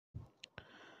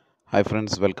Hi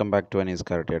friends, welcome back to Anis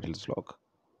Carrot Titles vlog.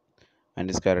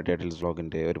 Anis Carrot Titles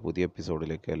vlogിൻ്റെ ഒരു പുതിയ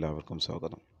എപ്പിസോഡിലേക്ക് എല്ലാവർക്കും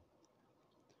സ്വാഗതം.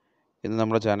 ഇന്ന്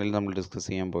നമ്മുടെ ചാനലിൽ നമ്മൾ ഡിസ്കസ്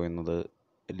ചെയ്യാൻ പോകുന്നത്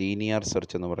ലീനിയർ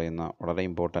സെർച്ച് എന്ന് പറയുന്ന വളരെ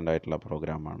ഇമ്പോർട്ടൻ്റ് ആയിട്ടുള്ള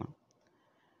പ്രോഗ്രാമാണ്.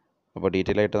 അപ്പോൾ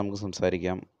ഡീറ്റെയിൽ ആയിട്ട് നമുക്ക്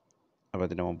സംസാരിക്കാം. അപ്പോൾ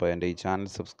അതിന് മുമ്പ് എൻ്റെ ഈ ചാനൽ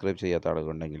സബ്സ്ക്രൈബ് ചെയ്യാത്ത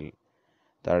ആളുകളുണ്ടെങ്കിൽ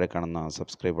താഴെ കാണുന്ന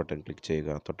സബ്സ്ക്രൈബ് ബട്ടൺ ക്ലിക്ക്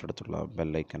ചെയ്യുക, തൊട്ടടുത്തുള്ള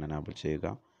ബെല്ലൈക്കൺ എനാബിൾ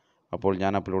ചെയ്യുക. അപ്പോൾ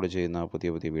ഞാൻ അപ്ലോഡ് ചെയ്യുന്ന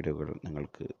പുതിയ വീഡിയോകൾ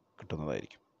നിങ്ങൾക്ക്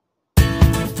കിട്ടുന്നതായിരിക്കും.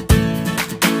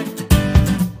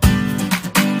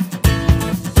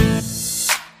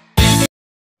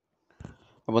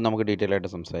 അപ്പോൾ നമുക്ക് ഡീറ്റെയിൽ ആയിട്ട്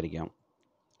സംസാരിക്കാം.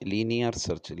 ലീനിയർ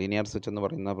സെർച്ച് എന്ന്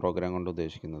പറയുന്ന പ്രോഗ്രാം കൊണ്ട്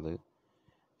ഉദ്ദേശിക്കുന്നത്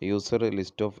user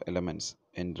list of elements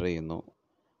enter ചെയ്യുന്നു.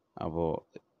 അപ്പോൾ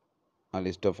ആ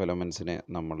ലിസ്റ്റ് ഓഫ് എലമെൻറ്റ്സിനെ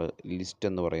നമ്മൾ ലിസ്റ്റ്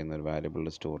എന്ന് പറയുന്ന ഒരു വാരിയബിളിൽ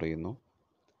സ്റ്റോർ ചെയ്യുന്നു.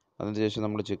 അതിനുശേഷം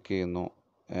നമ്മൾ ചെക്ക് ചെയ്യുന്നു,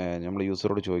 നമ്മൾ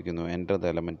യൂസറോട് ചോദിക്കുന്നു enter the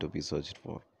element to B searched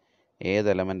four. ഏത്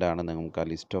എലമെൻ്റാണ് നമുക്ക് ആ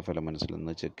ലിസ്റ്റ് ഓഫ് എലമെൻറ്റ്സിൽ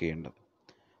നിന്ന് ചെക്ക് ചെയ്യേണ്ടത്.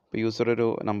 അപ്പോൾ യൂസർ ഒരു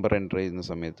നമ്പർ എൻ്റർ ചെയ്യുന്ന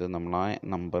സമയത്ത് നമ്മൾ ആ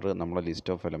നമ്പർ നമ്മളെ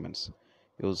list of elements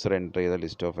user enter ചെയ്ത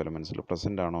ലിസ്റ്റ് ഓഫ് എലമെൻറ്റ്സിൽ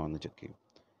പ്രസൻ്റ് ആണോ എന്ന് ചെക്ക് ചെയ്യും.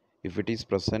 If it is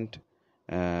present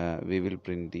we will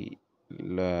print the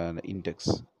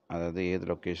index, അതായത് ഏത്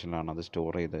ലൊക്കേഷനിലാണ് അത്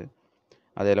സ്റ്റോർ ചെയ്ത്.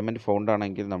 അത് എലമെൻറ്റ് ഫൗണ്ട്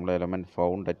ആണെങ്കിൽ നമ്മൾ element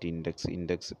found at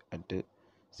index at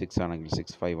 6 ആണെങ്കിൽ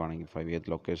 6, 5 ആണെങ്കിൽ 5, ഏത്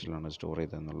ലൊക്കേഷനിലാണ് സ്റ്റോർ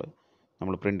ചെയ്തതെന്നുള്ളത്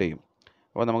നമ്മൾ പ്രിൻ്റ് ചെയ്യും.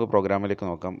 അപ്പോൾ നമുക്ക് പ്രോഗ്രാമിലേക്ക്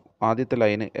നോക്കാം. ആദ്യത്തെ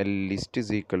line list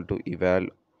is equal to ഇവാൽ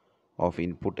of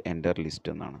input enter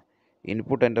list എന്നാണ്.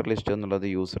 ഇൻപുട്ട് എൻ്റർ ലിസ്റ്റ് എന്നുള്ളത്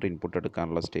യൂസർ ഇൻപുട്ട്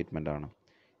എടുക്കാനുള്ള സ്റ്റേറ്റ്മെൻ്റ് ആണ്.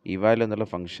 ഇവാൽ എന്നുള്ള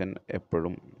ഫംഗ്ഷൻ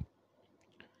എപ്പോഴും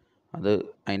അത്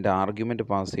അതിൻ്റെ ആർഗ്യുമെൻറ്റ്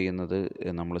പാസ് ചെയ്യുന്നത്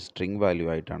നമ്മൾ സ്ട്രിങ് വാല്യൂ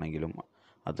ആയിട്ടാണെങ്കിലും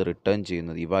അത് റിട്ടേൺ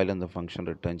ചെയ്യുന്നത് ഇവാൽ എന്ന ഫംഗ്ഷൻ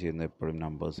റിട്ടേൺ ചെയ്യുന്നത് എപ്പോഴും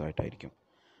നമ്പേഴ്സ് ആയിട്ടായിരിക്കും.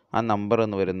 ആ നമ്പർ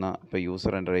എന്ന് വരുന്ന ഇപ്പോൾ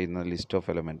യൂസർ എൻ്റർ ചെയ്യുന്ന list of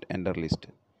element enter list,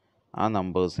 ആ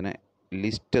നമ്പേഴ്സിനെ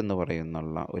ലിസ്റ്റ് എന്ന്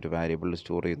പറയുന്നുള്ള ഒരു വാരിയബിൾ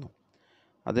സ്റ്റോർ ചെയ്യുന്നു.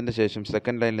 അതിൻ്റെ ശേഷം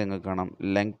സെക്കൻഡ് ലൈനിൽ നിങ്ങൾക്ക് കാണാം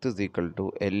length is equal to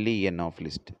len of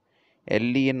list.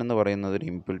 len എന്ന് പറയുന്നത് ഒരു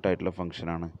ഇൻബിൽട്ട് ആയിട്ടുള്ള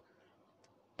ഫംഗ്ഷനാണ്.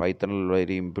 പൈത്തണിലുള്ള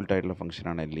ഒരു ഇൻബിൽട്ട് ആയിട്ടുള്ള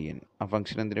ഫംഗ്ഷനാണ് len. ആ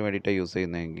ഫംഗ്ഷൻ എന്തിനു വേണ്ടിയിട്ടാണ് യൂസ്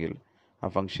ചെയ്യുന്നതെങ്കിൽ ആ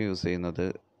ഫംഗ്ഷൻ യൂസ് ചെയ്യുന്നത്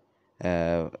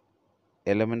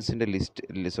എലമെൻസിൻ്റെ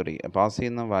പാസ്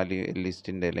ചെയ്യുന്ന വാല്യൂ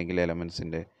ലിസ്റ്റിൻ്റെ അല്ലെങ്കിൽ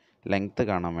എലമെൻസിൻ്റെ ലെങ്ത്ത്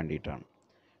കാണാൻ വേണ്ടിയിട്ടാണ്.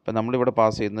 ഇപ്പോൾ നമ്മളിവിടെ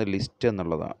പാസ് ചെയ്യുന്നത് ലിസ്റ്റ്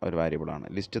എന്നുള്ളതാണ് ഒരു വാരിയബിളാണ്.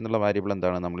 ലിസ്റ്റ് എന്നുള്ള വാരിയബിൾ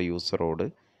എന്താണ്, നമ്മൾ യൂസറോട്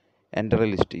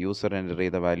യൂസർ എൻ്റർ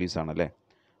ചെയ്ത വാല്യൂസ് ആണല്ലേ,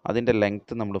 അതിൻ്റെ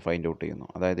ലെങ്ത്ത് നമ്മൾ ഫൈൻഡ് ഔട്ട് ചെയ്യുന്നു.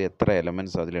 അതായത് എത്ര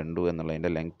എലമെൻറ്റ്സ് അതിലുണ്ട് എന്നുള്ളതിൻ്റെ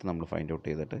ലെങ്ത്ത് നമ്മൾ ഫൈൻഡ് ഔട്ട്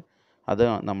ചെയ്തിട്ട് അത്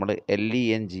നമ്മൾ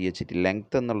length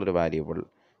ലെങ്ത്ത് എന്നുള്ളൊരു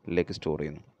വാരിയബിളിലേക്ക് സ്റ്റോർ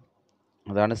ചെയ്യുന്നു.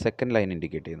 അതാണ് സെക്കൻഡ് ലൈൻ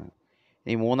ഇൻഡിക്കേറ്റ് ചെയ്യുന്നത്.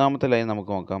 ഈ മൂന്നാമത്തെ ലൈൻ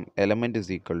നമുക്ക് നോക്കാം. എലമെൻറ്റ്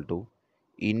ഇസ് ഈക്വൽ ടു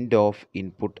ഇൻഡ് of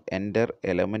input enter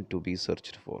element to B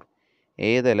searched four.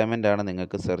 ഏത് എലമെൻ്റാണ്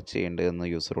നിങ്ങൾക്ക് സെർച്ച് ചെയ്യേണ്ടതെന്ന്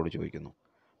യൂസറോട് ചോദിക്കുന്നു.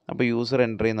 അപ്പോൾ യൂസർ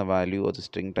എൻ്റർ ചെയ്യുന്ന വാല്യൂ അത്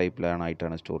സ്ട്രിങ്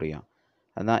ടൈപ്പിലായിട്ടാണ് സ്റ്റോർ ചെയ്യുക.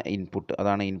 എന്നാൽ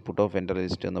അതാണ് ഇൻപുട്ട് ഓഫ് എൻ്റർ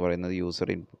ലിസ്റ്റ് എന്ന് പറയുന്നത്. യൂസർ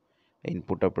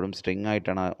ഇൻപുട്ട് എപ്പോഴും സ്ട്രിങ്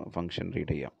ആയിട്ടാണ് ആ ഫംഗ്ഷൻ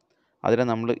റീഡ് ചെയ്യുക. അതിനെ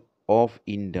നമ്മൾ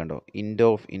ഇൻഡ്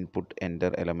of input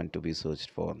enter element to B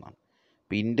searched four എന്നാണ്.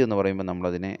 ഇപ്പോൾ ഇൻഡ് എന്ന് പറയുമ്പോൾ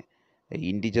നമ്മളതിനെ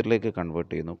ഇൻറ്റിജറിലേക്ക്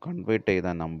കൺവേർട്ട് ചെയ്യുന്നു. കൺവേർട്ട് ചെയ്ത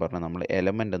നമ്പറിനെ നമ്മൾ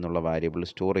എലമെൻ്റ് എന്നുള്ള വാരിയബിൾ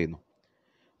സ്റ്റോർ ചെയ്യുന്നു.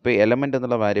 ഇപ്പോൾ എലമെൻ്റ്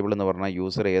എന്നുള്ള വാരിയബിൾ എന്ന് പറഞ്ഞാൽ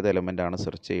യൂസർ ഏത് എലമെൻ്റാണ്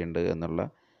സെർച്ച് ചെയ്യേണ്ടത് എന്നുള്ള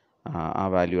ആ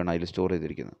വാല്യൂ ആണ് അതിൽ സ്റ്റോർ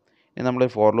ചെയ്തിരിക്കുന്നത്. ഇനി നമ്മൾ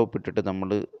ഫോർ ലൂപ്പ് ഇട്ടിട്ട്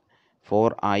നമ്മൾ four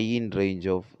I in range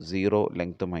of 0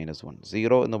 length -1.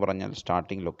 0 എന്ന് പറഞ്ഞാൽ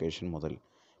സ്റ്റാർട്ടിംഗ് ലൊക്കേഷൻ മുതൽ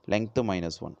ലെങ്ത്ത്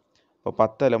 -1. അപ്പോൾ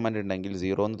 10 എലമെൻ്റ് ഉണ്ടെങ്കിൽ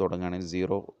 0 എന്ന് തുടങ്ങുകയാണെങ്കിൽ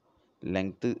 0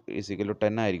 ലെങ്ത്ത് ഈക്വൽ ടു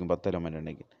 10 ആയിരിക്കും 10 എലമെൻ്റ്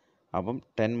ഉണ്ടെങ്കിൽ. അപ്പം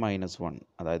 10 - 1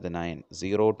 അതായത് 9,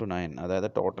 0 to 9 അതായത്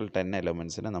ടോട്ടൽ 10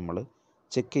 എലമെൻറ്റ്സിനെ നമ്മൾ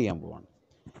ചെക്ക് ചെയ്യാൻ പോവാണ്.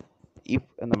 ഇഫ്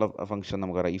എന്നുള്ള ഫംഗ്ഷൻ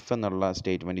നമുക്കറിയാം. ഇഫ് എന്നുള്ള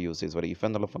സ്റ്റേറ്റ്മെൻറ്റ്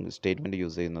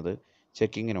യൂസ് ചെയ്യുന്നത്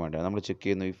ചെക്കിങ്ങിന് വേണ്ടിയാണ്. നമ്മൾ ചെക്ക്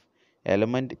ചെയ്യുന്നു if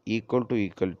element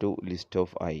equal to list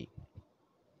of I.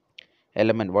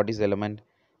 Element, what is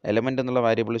element എന്നുള്ള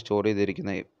വാരിയബിൾ സ്റ്റോർ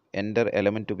ചെയ്തിരിക്കുന്ന enter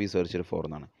element to B searched four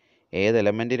എന്നാണ്. ഏത്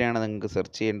എലമെൻറ്റിനെയാണ് നിങ്ങൾക്ക്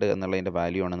സെർച്ച് ചെയ്യേണ്ടത് എന്നുള്ളതിൻ്റെ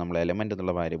വാല്യൂ ആണ് നമ്മൾ എലമെൻറ്റ്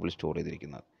എന്നുള്ള വാരിയബിൾ സ്റ്റോർ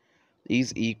ചെയ്തിരിക്കുന്നത്.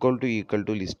 Is equal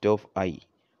to list of I.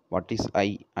 What is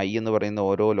I എന്ന് പറയുന്ന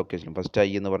ഓരോ ലൊക്കേഷനും ഫസ്റ്റ് I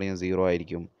എന്ന് പറയുന്നത് 0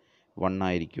 ആയിരിക്കും, 1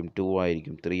 ആയിരിക്കും, 2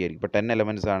 ആയിരിക്കും, 3 ആയിരിക്കും. ഇപ്പോൾ 10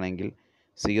 എലമെൻറ്റ്സ് ആണെങ്കിൽ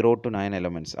 0 to 9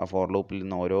 എലമെൻറ്റ്സ് ആ ഫോർ ലൂപ്പിൽ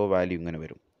നിന്ന് ഓരോ വാല്യൂ ഇങ്ങനെ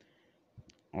വരും.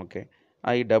 Okay,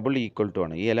 I double equal to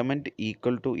ആണ്. ഈ element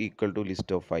equal to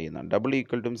list of I എന്നാണ്. ഡബിൾ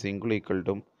ഈക്വൽ ടും സിംഗിൾ ഈക്വൽ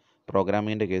ടും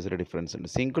പ്രോഗ്രാമിങ്ങിൻ്റെ കേസിൽ ഡിഫറൻസ് ഉണ്ട്.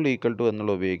 സിംഗിൾ ഈക്വൽ ടു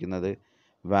എന്നുള്ള ഉപയോഗിക്കുന്നത്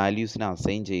വാല്യൂസിനെ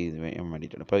അസൈൻ ചെയ്യാൻ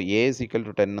വേണ്ടിയിട്ടാണ്. ഇപ്പോൾ A is equal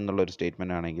to 10 എന്നുള്ള ഒരു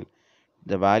സ്റ്റേറ്റ്മെൻറ്റ് ആണെങ്കിൽ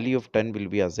the value of 10 will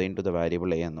be assign to the variable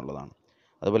A എന്നുള്ളതാണ്.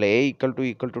 അതുപോലെ A equal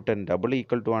to 10 double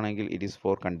equal to ആണെങ്കിൽ it is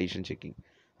four condition checking.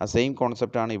 ആ സെയിം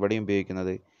കോൺസെപ്റ്റാണ് ഇവിടെയും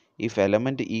ഉപയോഗിക്കുന്നത്. If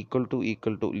element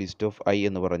equal to list of I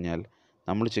എന്ന് പറഞ്ഞാൽ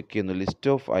നമ്മൾ ചെക്ക് ചെയ്യുന്നു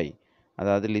ലിസ്റ്റ് ഓഫ് I,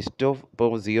 അതായത് ലിസ്റ്റ് ഓഫ്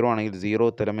ഇപ്പോൾ 0 ആണെങ്കിൽ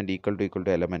 0th element equal to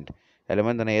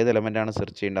element തന്നെ ഏത് എലമെൻറ്റാണ്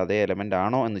സെർച്ച് ചെയ്യേണ്ടത് അതേ എലമെൻ്റ്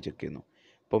ആണോ എന്ന് ചെക്ക് ചെയ്യുന്നു.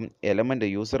 ഇപ്പം എലമെൻറ്റ്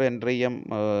യൂസർ എൻ്റർ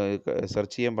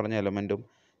സെർച്ച് ചെയ്യാൻ പറഞ്ഞ എലമെൻറ്റും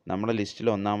നമ്മുടെ ലിസ്റ്റിൽ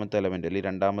ഒന്നാമത്തെ എലമെൻറ്റ് അല്ലെങ്കിൽ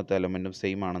രണ്ടാമത്തെ എലമെൻറ്റും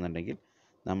സെയിം ആണെന്നുണ്ടെങ്കിൽ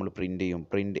നമ്മൾ പ്രിൻറ്റ് ചെയ്യും,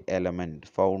 print element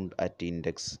found at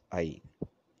index I.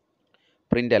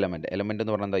 Print element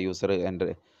എന്ന് പറഞ്ഞാൽ എന്താ, യൂസർ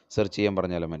സെർച്ച് ചെയ്യാൻ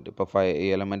പറഞ്ഞ എലമെൻറ്റ്. ഇപ്പോൾ ഈ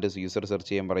എലമെൻറ്റ് യൂസർ സെർച്ച്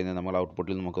ചെയ്യാൻ പറയുന്നത് നമ്മൾ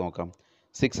ഔട്ട്പുട്ടിൽ നമുക്ക് നോക്കാം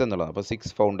 6 എന്നുള്ളത്. അപ്പോൾ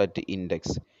 6 ഫൗണ്ട് അറ്റ്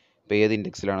ഇൻഡെക്സ്. ഇപ്പോൾ ഏത്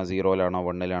ഇൻഡെക്സിലാണോ, 0-ലാണോ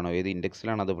 1-ലാണോ ഏത്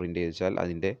ഇൻഡെക്സിലാണോ അത് പ്രിൻറ്റ് ചെയ്താൽ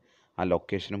അതിൻ്റെ ആ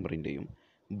ലൊക്കേഷനും പ്രിൻറ്റ് ചെയ്യും.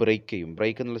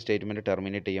 ബ്രേക്ക് എന്നുള്ള സ്റ്റേറ്റ്മെൻറ്റ്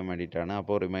ടെർമിനേറ്റ് ചെയ്യാൻ വേണ്ടിയിട്ടാണ്.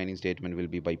 അപ്പോൾ remaining statement will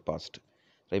be ബൈപാസ്ഡ്.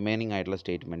 Remaining ആയിട്ടുള്ള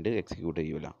സ്റ്റേറ്റ്മെൻറ്റ് എക്സിക്യൂട്ട്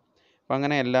ചെയ്യില്ല. അപ്പോൾ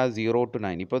അങ്ങനെ എല്ലാ 0 to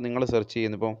 9. ഇപ്പോൾ നിങ്ങൾ സെർച്ച്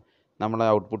ചെയ്യുന്നപ്പോൾ നമ്മളെ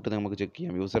ഔട്ട്പുട്ട് നമുക്ക് ചെക്ക്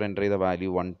ചെയ്യാം. യൂസർ എൻ്റർ ചെയ്ത വാല്യൂ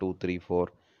 1 2 3 4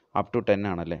 അപ് ടു 10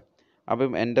 ആണല്ലേ.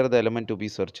 അപ്പം enter the element to B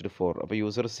searched four. അപ്പോൾ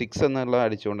യൂസർ 6 എന്നുള്ള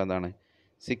അടിച്ചുകൊണ്ട് എന്താണ്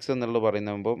 6 എന്നുള്ളത്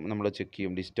പറയുമ്പോൾ നമ്മൾ ചെക്ക്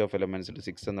ചെയ്യും ലിസ്റ്റ് ഓഫ് എലമെൻറ്റ്സിൽ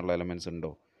 6 എന്നുള്ള എലമെൻറ്റ്സ്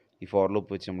ഉണ്ടോ. ഈ ഫോർ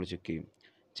ലൂപ്പ് വെച്ച് നമ്മൾ ചെക്ക് ചെയ്യും.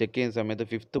 ചെക്ക് ചെയ്യുന്ന സമയത്ത്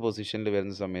 5th പൊസിഷനിൽ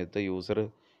വരുന്ന സമയത്ത് യൂസർ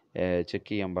ചെക്ക്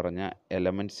ചെയ്യാൻ പറഞ്ഞ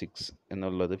എലമെൻറ്റ് 6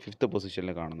 എന്നുള്ളത് 5th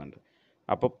പൊസിഷനിൽ കാണുന്നുണ്ട്.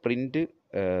 അപ്പോൾ പ്രിൻറ്റ്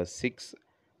 6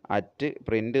 അറ്റ്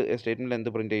പ്രിൻറ്റ് സ്റ്റേറ്റ്മെൻറ്റിൽ എന്ത്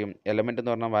പ്രിൻറ്റ് ചെയ്യും, എലമെൻറ്റ്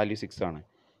എന്ന് പറഞ്ഞാൽ വാല്യൂ 6 ആണ്.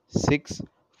 6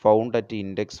 ഫൗണ്ട് അറ്റ്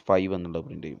ഇൻഡെക്സ് 5 എന്നുള്ളത്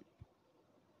പ്രിൻറ്റ് ചെയ്യും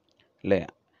അല്ലേ.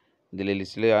 ഇതിൽ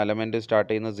ലിസ്റ്റിൽ എലമെൻറ്റ് സ്റ്റാർട്ട്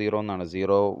ചെയ്യുന്നത് 0 എന്നാണ്.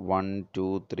 0 1 2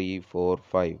 3 4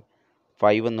 5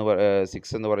 5 എന്ന്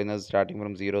 6 എന്ന് പറയുന്നത് സ്റ്റാർട്ടിങ്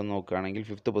ഫ്രം 0 എന്ന് നോക്കുകയാണെങ്കിൽ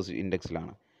 5th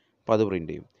ഇൻഡെക്സിലാണ്. അപ്പോൾ അത്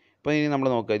പ്രിൻറ്റ് ചെയ്യും. ഇപ്പോൾ ഇനി നമ്മൾ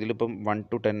നോക്കുക, ഇതിലിപ്പം 1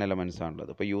 to 10 എലമെൻറ്റ്സ്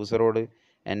ആണുള്ളത്. അപ്പോൾ യൂസറോട്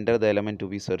enter the element to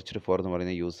B searched four എന്ന്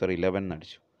പറയുന്ന യൂസർ 11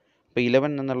 എന്നടിച്ചു. അപ്പോൾ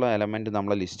 11 എന്നുള്ള എലമെൻറ്റ്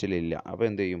നമ്മളെ ലിസ്റ്റിലില്ല. അപ്പോൾ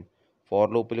എന്ത് ചെയ്യും, ഫോർ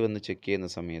ലൂപ്പിൽ വന്ന് ചെക്ക് ചെയ്യുന്ന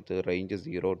സമയത്ത് റേഞ്ച്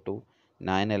 0 to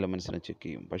 9 എലമെൻറ്റ്സിനെ ചെക്ക്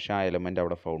ചെയ്യും. പക്ഷേ ആ എലമെൻറ്റ്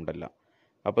അവിടെ ഫൗണ്ട് അല്ല.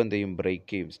 അപ്പോൾ എന്ത് ചെയ്യും, ബ്രേക്ക്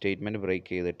ചെയ്യും. സ്റ്റേറ്റ്മെൻറ്റ് ബ്രേക്ക്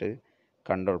ചെയ്തിട്ട്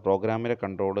പ്രോഗ്രാമിലെ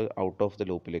കൺട്രോൾ ഔട്ട് ഓഫ് ദ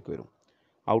ലൂപ്പിലേക്ക് വരും.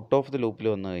 ഔട്ട് ഓഫ് ദ ലൂപ്പിൽ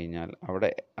വന്നു കഴിഞ്ഞാൽ അവിടെ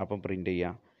അപ്പം പ്രിൻറ്റ്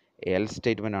ചെയ്യുക എൽസ്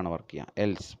സ്റ്റേറ്റ്മെൻ്റ് ആണ് വർക്ക് ചെയ്യുക.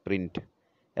 എൽസ് പ്രിൻറ്റ്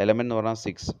എലമെൻറ്റ് എന്ന് പറഞ്ഞാൽ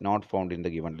 6 not found in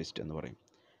the given list എന്ന് പറയും.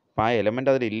 അപ്പോൾ ആ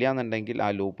എലമെൻറ്റ് അതിലില്ല എന്നുണ്ടെങ്കിൽ ആ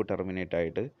ലൂപ്പ് ടെർമിനേറ്റ്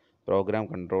ആയിട്ട് program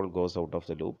control goes out of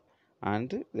the loop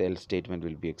and the else statement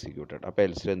will be executed. അപ്പോൾ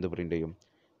എൽസിൽ എന്ത് പ്രിൻറ്റ് ചെയ്യും,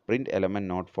 print element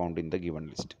not found in the given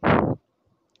list.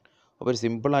 അപ്പോൾ ഒരു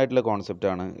സിമ്പിളായിട്ടുള്ള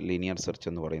കോൺസെപ്റ്റാണ് ലീനിയർ സെർച്ച്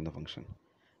എന്ന് പറയുന്ന ഫംഗ്ഷൻ.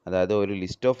 അതായത് ഒരു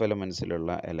ലിസ്റ്റ് ഓഫ്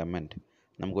എലമെൻറ്റ്സിലുള്ള എലമെൻറ്റ്,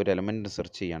 നമുക്കൊരു എലമെൻറ്റ്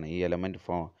സെർച്ച് ചെയ്യണം, ഈ എലമെൻറ്റ്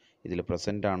ഇതിൽ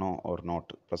പ്രസൻ്റ് ആണോ or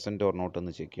not, present or not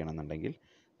എന്ന് ചെക്ക് ചെയ്യണമെന്നുണ്ടെങ്കിൽ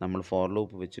നമ്മൾ ഫോർ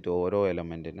ലൂപ്പ് വെച്ചിട്ട് ഓരോ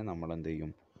എലമെൻറ്റിനെ നമ്മൾ എന്ത് ചെയ്യും,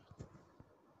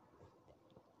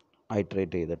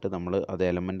 ഐട്രേറ്റ് ചെയ്തിട്ട് നമ്മൾ അത്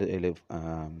എലമെൻറ്റ്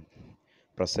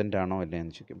പ്രസൻ്റ് ആണോ അല്ലേ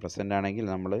എന്ന് ചെക്ക് ചെയ്യും. പ്രസൻ്റ് ആണെങ്കിൽ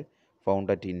നമ്മൾ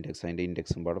ഫൗണ്ട് അറ്റ് ഇൻഡെക്സ്, അതിൻ്റെ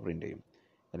ഇൻഡെക്സും പാടെ പ്രിൻറ്റ് ചെയ്യും.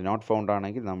 നോട്ട് ഫൗണ്ട്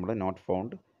ആണെങ്കിൽ നമ്മൾ not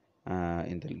found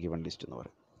in the given list എന്ന്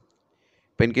പറയും.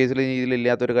 ഇപ്പോൾ ഇൻ കേസിൽ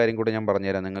ഇതിലില്ലാത്തൊരു കാര്യം കൂടെ ഞാൻ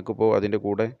പറഞ്ഞുതരാം. നിങ്ങൾക്കിപ്പോൾ അതിൻ്റെ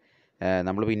കൂടെ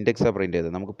നമ്മളിപ്പോൾ ഇൻഡെക്സാണ് പ്രിൻറ്റ്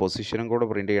ചെയ്തത്, നമുക്ക് പൊസിഷനും കൂടെ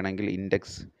പ്രിൻറ്റ് ചെയ്യണമെങ്കിൽ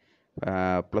ഇൻഡെക്സ്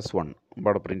 +1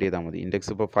 ഇവിടെ പ്രിൻറ്റ് ചെയ്താൽ മതി.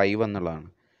 ഇൻഡെക്സ് ഇപ്പോൾ 5 എന്നുള്ളതാണ്.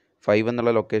 5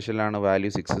 എന്നുള്ള ലൊക്കേഷനിലാണ്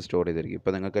വാല്യൂ 6 സ്റ്റോർ ചെയ്തിരിക്കും.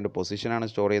 ഇപ്പോൾ നിങ്ങൾക്ക് എൻ്റെ പൊസിഷനാണ്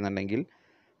സ്റ്റോർ ചെയ്യുന്നുണ്ടെങ്കിൽ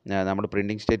നമ്മുടെ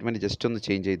പ്രിൻറ്റിങ് സ്റ്റേറ്റ്മെൻറ്റ് ജസ്റ്റ് ഒന്ന്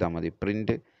ചേഞ്ച് ചെയ്താൽ മതി.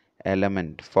 Print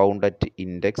element found at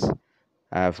index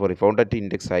found at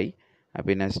index I.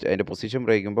 പിന്നെ അതിൻ്റെ position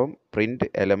പ്രയോഗിക്കുമ്പം print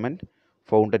element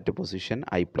found at position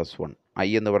i+1. I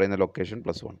എന്ന് പറയുന്ന ലൊക്കേഷൻ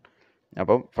 +1.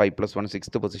 അപ്പം 5 + 1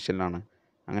 6th പൊസിഷനിലാണ്.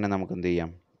 അങ്ങനെ നമുക്ക് എന്ത് ചെയ്യാം,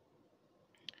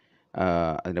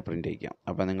 അതിനെ പ്രിൻറ്റ് ചെയ്യിക്കാം.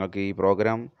 അപ്പോൾ നിങ്ങൾക്ക് ഈ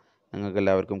പ്രോഗ്രാം നിങ്ങൾക്ക്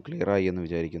എല്ലാവർക്കും ക്ലിയറായി എന്ന്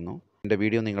വിചാരിക്കുന്നു. എൻ്റെ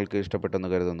വീഡിയോ നിങ്ങൾക്ക് ഇഷ്ടപ്പെട്ടെന്ന്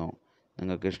കരുതുന്നു.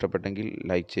 നിങ്ങൾക്ക് ഇഷ്ടപ്പെട്ടെങ്കിൽ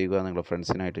ലൈക്ക് ചെയ്യുക, നിങ്ങളുടെ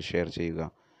ഫ്രണ്ട്സിനായിട്ട് ഷെയർ ചെയ്യുക.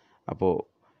 അപ്പോൾ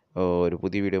ഒരു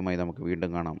പുതിയ വീഡിയോയുമായി നമുക്ക്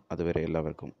വീണ്ടും കാണാം. അതുവരെ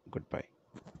എല്ലാവർക്കും ഗുഡ് ബൈ.